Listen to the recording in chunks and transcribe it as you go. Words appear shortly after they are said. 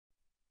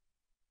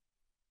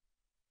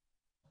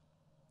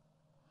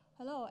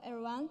Hello,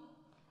 everyone.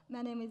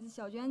 My name is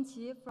Xiaojuan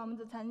from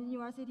the Chinese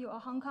University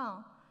of Hong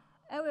Kong.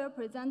 I will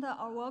present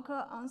our work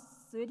on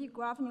 3D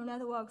graph neural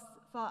networks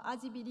for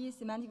RGBD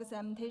semantic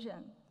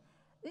segmentation.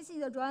 This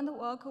is a joint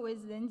work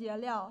with Renjie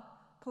Liao,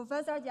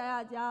 Professor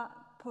Jiaya,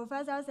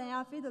 Professor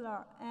Sanja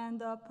Fidler,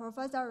 and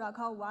Professor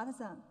Raquel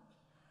Urtasun.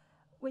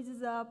 With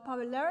the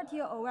popularity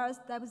of various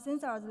type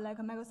sensors like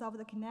Microsoft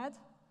Kinect,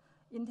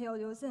 Intel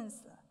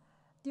DualSense,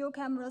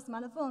 dual-camera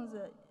smartphones,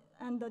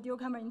 and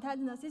dual-camera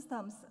intelligent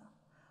systems,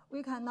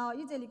 we can now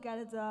easily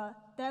get the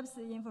depth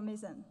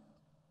information.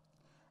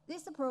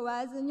 This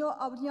provides new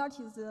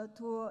opportunities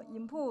to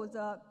improve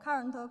the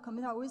current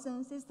computer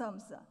vision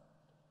systems.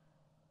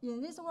 In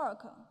this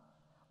work,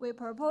 we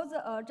propose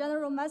a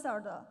general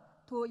method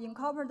to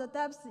incorporate the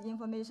depth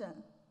information.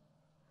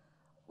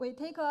 We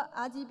take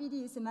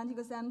RGBD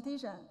semantic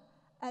segmentation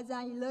as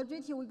an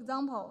illustrative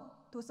example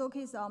to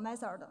showcase our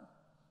method.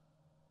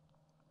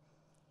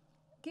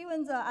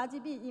 Given the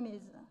RGB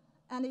image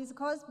and its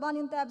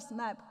corresponding depth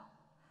map,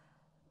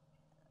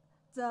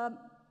 the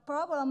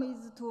problem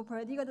is to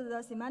predict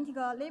the semantic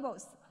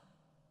labels.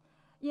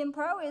 In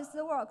previous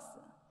works,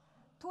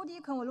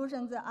 2D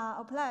convolutions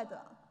are applied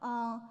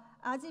on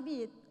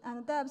RGB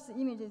and depth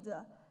images,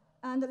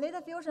 and the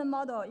later fusion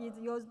model is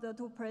used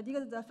to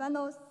predict the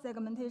final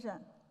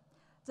segmentation.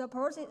 The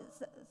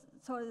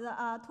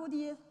are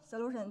 2D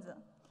solutions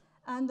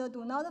and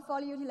do not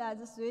fully utilize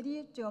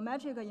 3D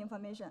geometric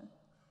information.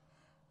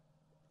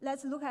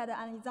 Let's look at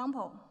an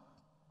example.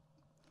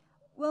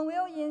 When we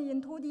are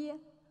in 2D,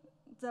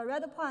 the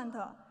red point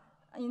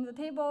in the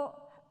table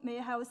may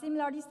have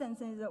similar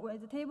distances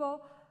with the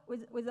table,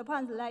 with the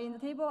points lie in the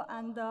table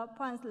and the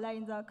points lie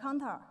in the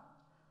counter.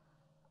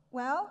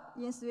 While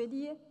in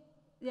 3D,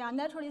 they are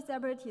naturally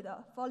separated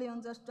following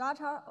the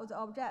structure of the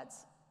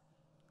objects.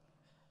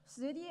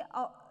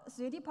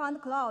 3D point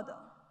cloud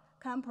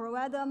can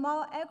provide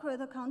more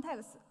accurate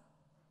context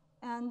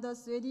and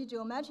 3D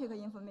geometric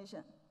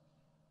information.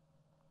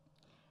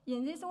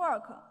 In this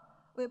work,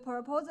 we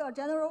propose a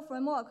general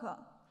framework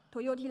to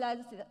utilize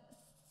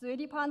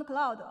 3D point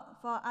cloud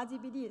for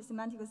RGBD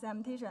semantic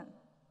segmentation.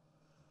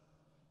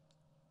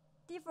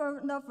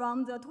 Different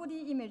from the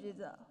 2D images,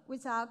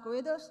 which are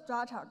grid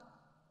structured,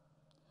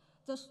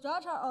 the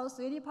structure of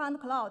 3D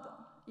point cloud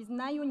is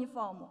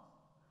non-uniform.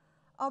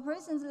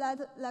 Operations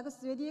like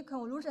 3D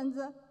convolutions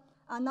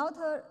are not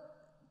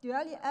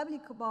dually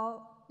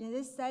applicable in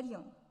this setting.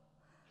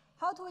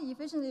 How to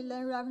efficiently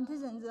learn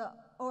representations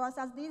over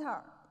such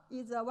data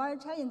is a very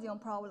challenging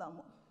problem.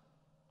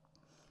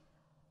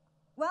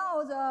 One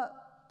of the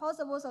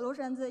possible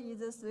solutions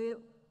is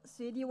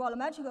 3D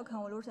volumetric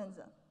convolutions,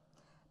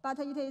 but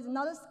it is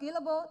not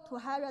scalable to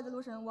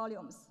high-resolution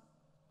volumes.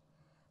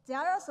 The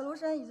other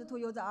solution is to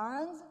use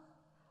RNs.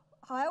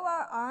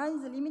 However, RN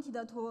is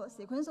limited to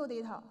sequential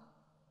data.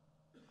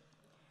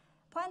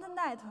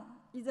 PointNet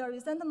is a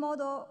recent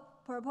model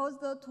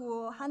proposed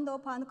to handle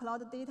point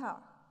cloud data,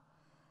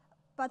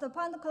 but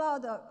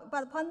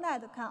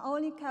PointNet can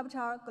only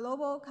capture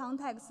global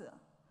context,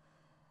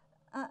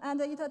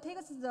 and it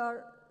takes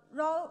the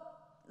raw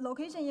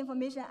location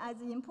information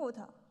as input,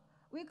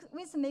 which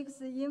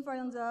makes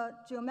inferring the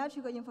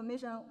geometric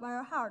information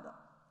very hard.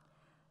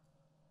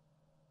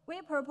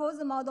 We propose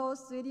the model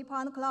 3D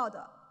point cloud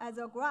as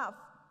a graph,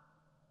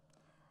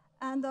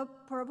 and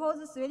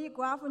propose 3D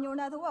graph neural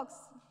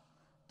networks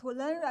to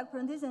learn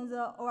representations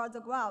over the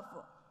graph.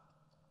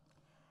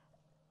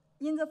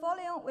 In the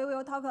following, we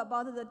will talk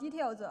about the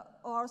details of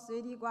our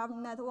 3D graph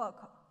network.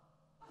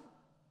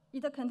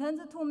 It contains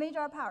two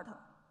major parts.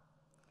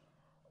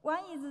 One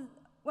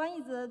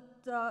is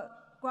the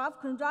graph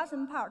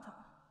construction part,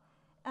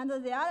 and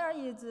the other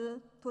is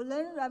to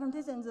learn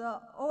representations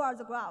over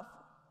the graph.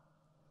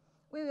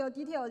 We will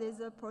detail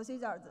these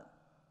procedures.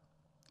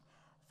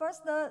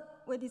 First,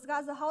 we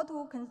discuss how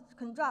to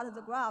construct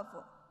the graph.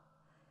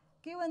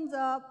 Given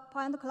the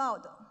point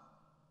cloud,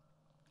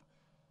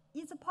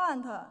 each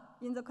point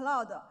in the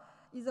cloud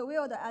is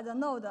viewed as a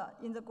node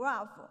in the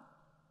graph.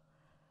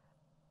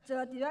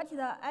 The directed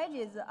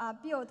edges are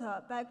built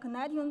by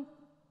connecting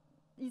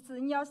its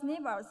nearest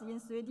neighbors in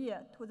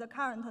 3D to the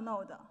current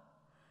node.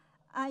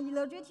 An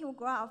illustrative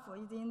graph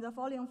is in the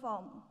following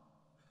form.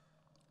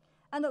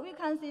 And we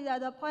can see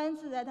that the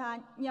points that are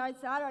near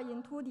each other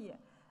in 2D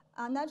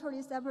are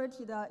naturally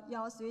separated in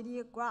a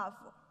 3D graph.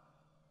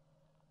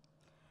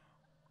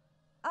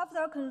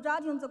 After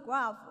constructing the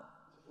graph,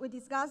 we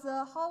discuss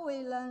how we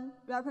learn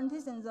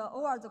representations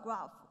over the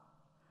graph.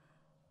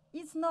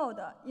 Each node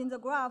in the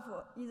graph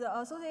is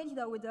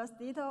associated with a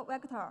state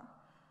vector.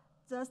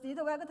 The state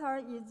vector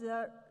is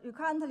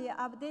recurrently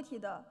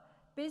updated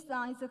based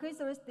on its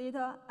history state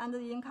and the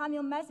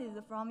incoming message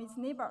from its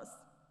neighbors.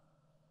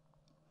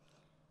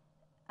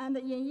 And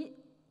in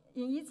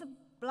each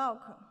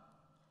block,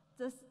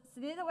 the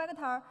state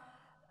vector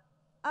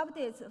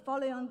updates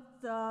following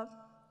the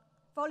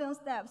following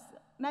steps: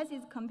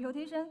 message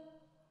computation,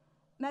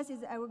 message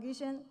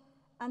aggregation,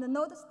 and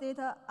node state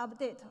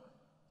update.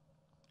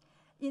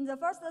 In the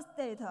first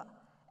state,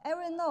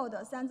 every node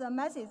sends a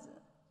message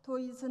to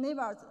its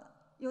neighbors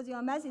using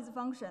a message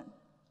function.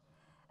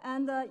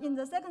 And in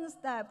the second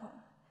step,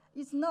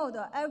 each node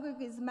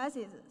aggregates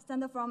messages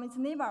sent from its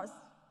neighbors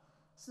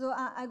through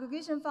an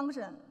aggregation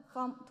function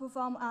to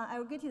form an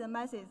aggregated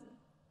message.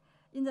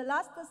 In the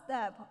last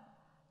step,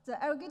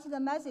 the aggregated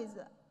message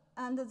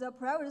and the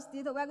previous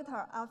state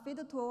vector are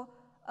fed to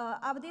an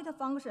update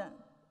function.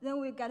 Then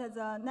we get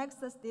the next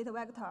state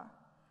vector.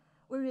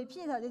 We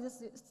repeat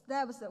these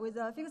steps with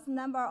a fixed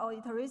number of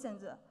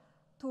iterations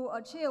to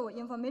achieve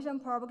information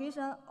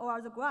propagation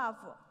over the graph.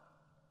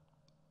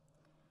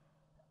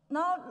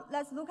 Now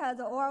let's look at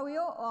the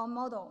overview of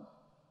model.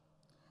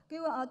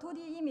 Given a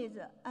 2D image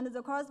and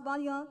the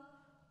corresponding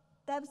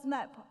depth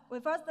map, we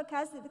first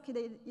cascade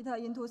it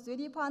into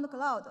 3D point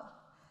cloud,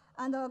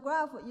 and the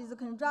graph is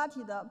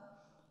constructed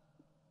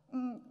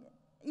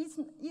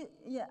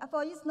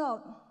for each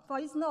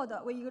node,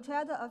 we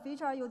extract a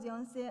feature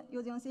using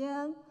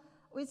CNN,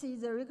 which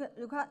is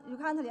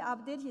recurrently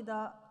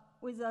updated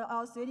with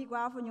our 3D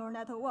graph neural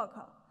network.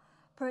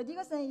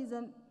 Prediction is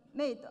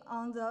made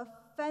on the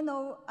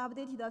final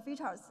updated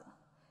features,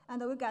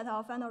 and we get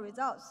our final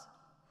results.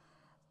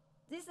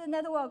 This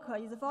network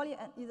is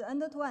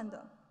end-to-end.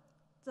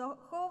 The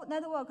whole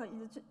network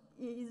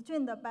is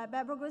trained by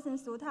back-propagation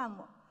through time.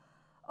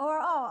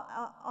 Overall,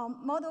 our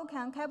model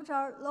can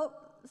capture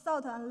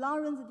short and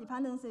long-range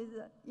dependencies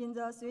in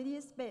the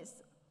 3D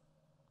space.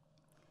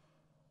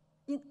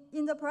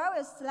 In the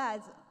previous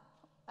slides,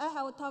 I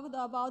have talked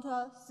about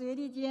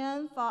 3D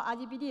GN for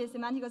RGBD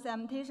semantic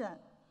segmentation.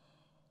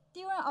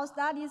 During our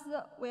studies,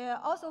 we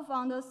also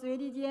found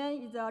 3D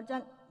GN is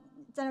a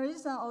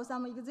generation of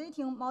some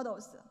existing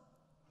models.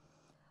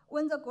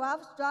 When the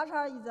graph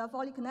structure is a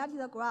fully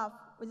connected graph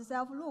with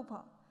self-loop,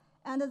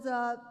 and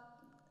the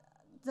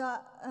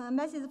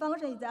message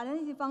function is the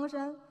identity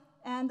function,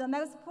 and the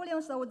max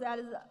pooling serves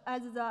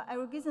as the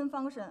aggregation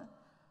function,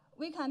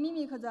 we can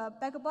mimic the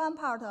backbone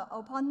part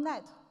of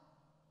PointNet.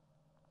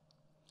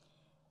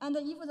 And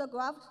if the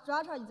graph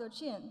structure is a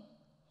chain,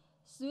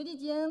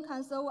 3D GN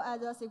can serve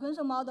as a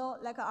sequential model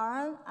like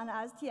RN and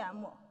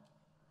STM.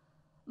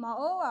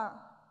 Moreover,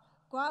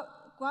 graph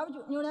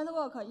neural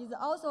network is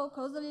also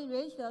closely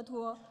related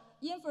to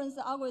inference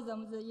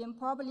algorithms in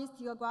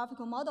probabilistic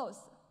graphical models.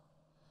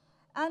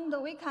 And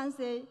we can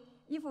say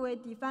if we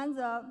define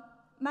the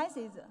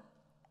message,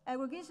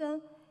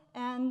 aggregation,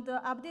 and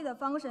update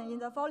function in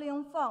the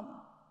following form,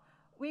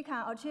 we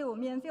can achieve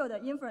mean field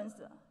inference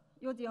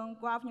using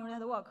graph neural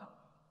network.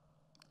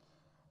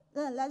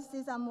 Then let's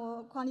see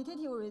some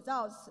quantitative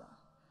results.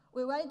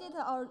 We validate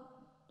our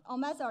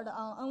method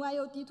on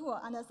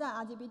NYUD2 and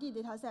SUN-RGBD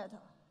dataset.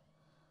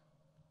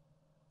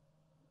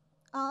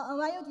 On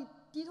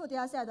NYUD2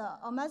 dataset,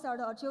 our method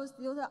achieves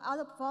still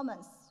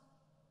outperformance.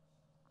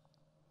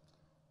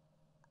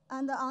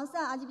 And on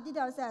SUN-RGBD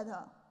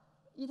dataset,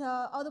 it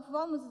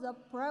outperforms the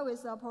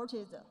previous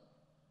approaches.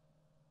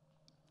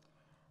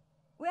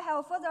 We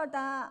have further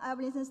done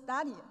Ablation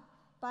Study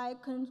by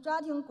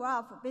constructing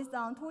graph based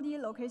on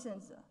 2D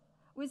locations,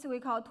 which we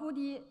call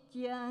 2D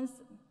GNs.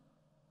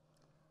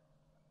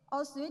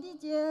 Our 3D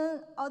GN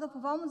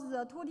outperforms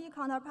the 2D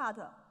counterpart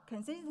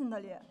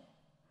consistently,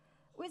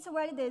 which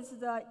validates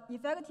the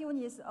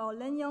effectiveness of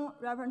linear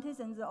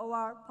representations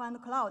over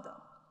point cloud.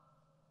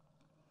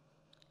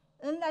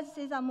 And let's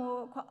see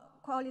some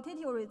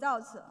qualitative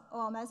results of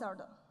our method.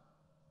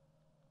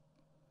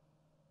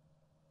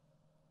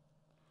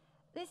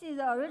 This is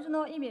the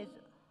original image.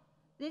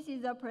 This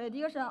is the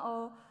prediction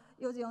of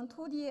using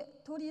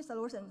 2D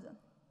solutions.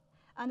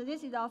 And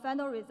this is our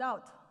final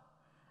result.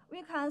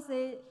 We can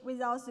see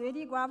with our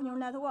 3D graph neural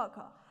network,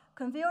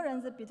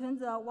 confusions between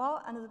the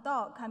wall and the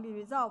door can be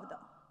resolved.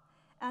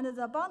 And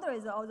the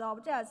boundaries of the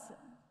objects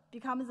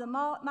become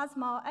much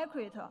more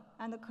accurate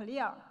and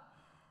clear.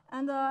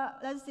 And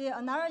let's see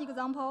another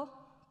example.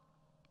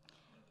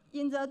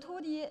 In the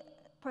 2D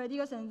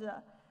predictions,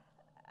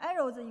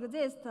 arrows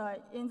exist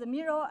in the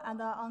mirror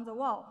and on the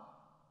wall.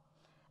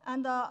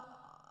 And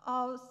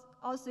our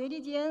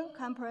 3D GN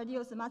can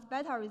produce much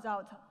better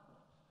result.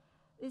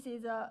 This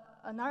is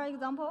another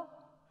example.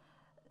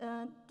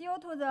 Due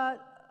to the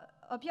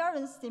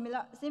appearance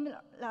similar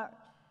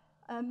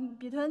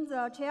between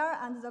the chair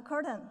and the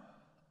curtain,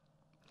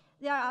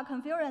 there are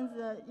confusions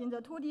in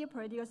the 2D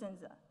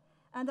predictions.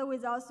 And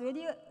with our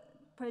 3D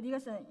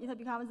prediction, it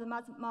becomes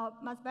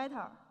much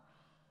better.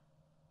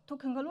 To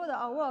conclude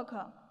our work,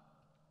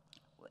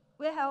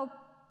 we have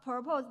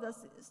proposed the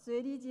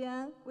 3D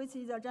GN, which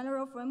is a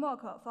general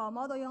framework for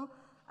modeling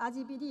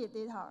RGBD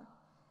data.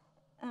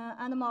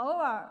 And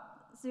moreover,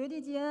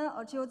 3D GN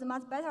achieves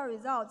much better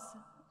results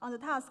on the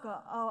task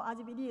of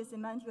RGBD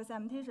semantic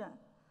segmentation.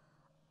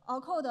 Our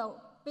code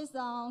based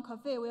on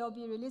Cafe will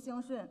be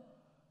releasing soon.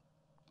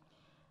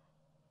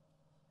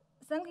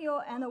 Thank you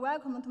and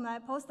welcome to my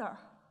poster.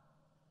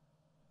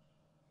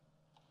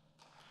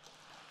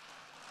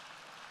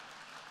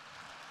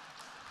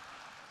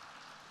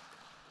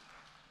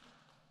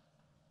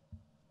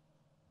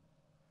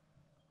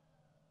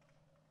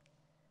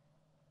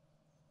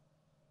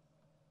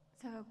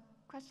 So,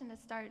 question to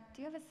start,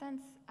 do you have a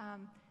sense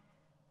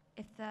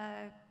if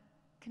the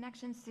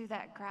connections through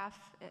that graph,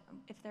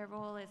 if their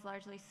role is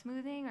largely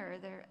smoothing, or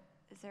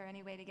is there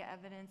any way to get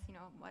evidence,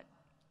 what?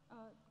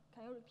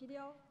 Can you repeat it?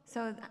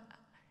 So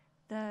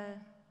the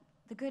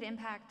good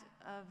impact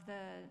of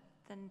the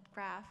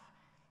graph,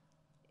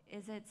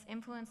 is its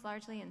influence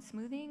largely in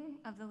smoothing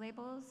of the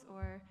labels,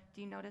 or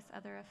do you notice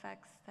other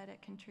effects that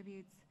it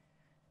contributes?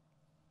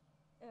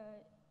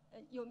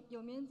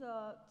 You mean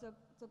the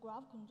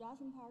graph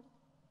congestion part?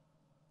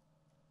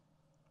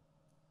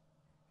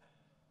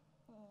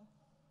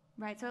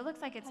 Right, so it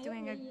looks like it's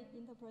doing a... Can you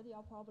interpret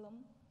your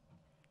problem?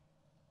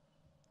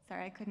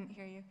 Sorry, I couldn't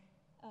hear you.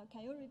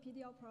 Can you repeat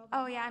your problem?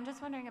 Oh yeah, I'm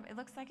just wondering, it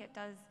looks like it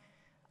does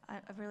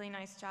a really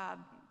nice job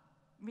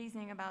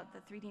reasoning about the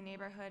 3D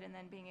neighborhood and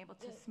then being able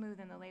to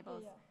smoothen the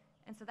labels. Yeah.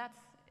 And so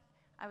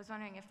I was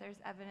wondering if there's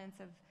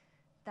evidence of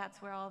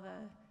that's where all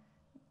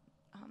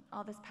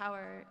this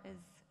power is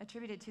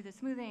attributed to the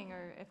smoothing,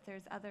 or if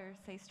there's other,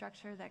 say,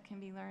 structure that can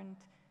be learned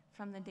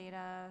from the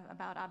data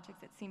about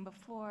objects it's seen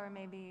before,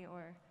 maybe,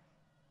 or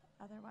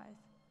otherwise.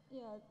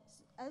 Yeah,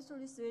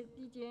 actually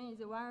 3D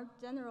is one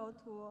general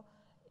to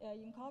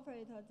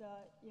incorporate the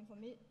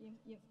different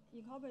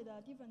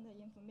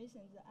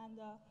information, and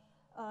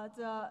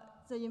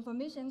the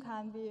information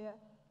can be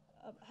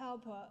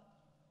help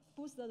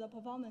boost the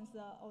performance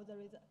of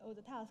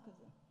the tasks.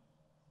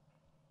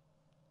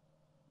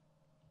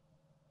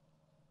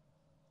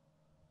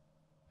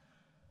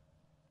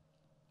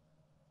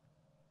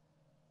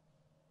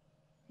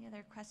 Any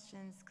other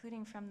questions,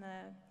 including from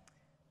the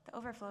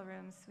overflow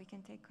rooms? We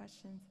can take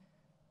questions.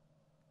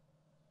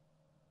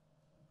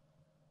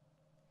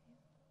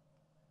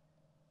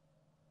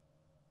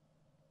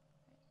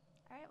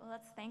 All right, well,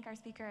 let's thank our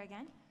speaker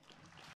again.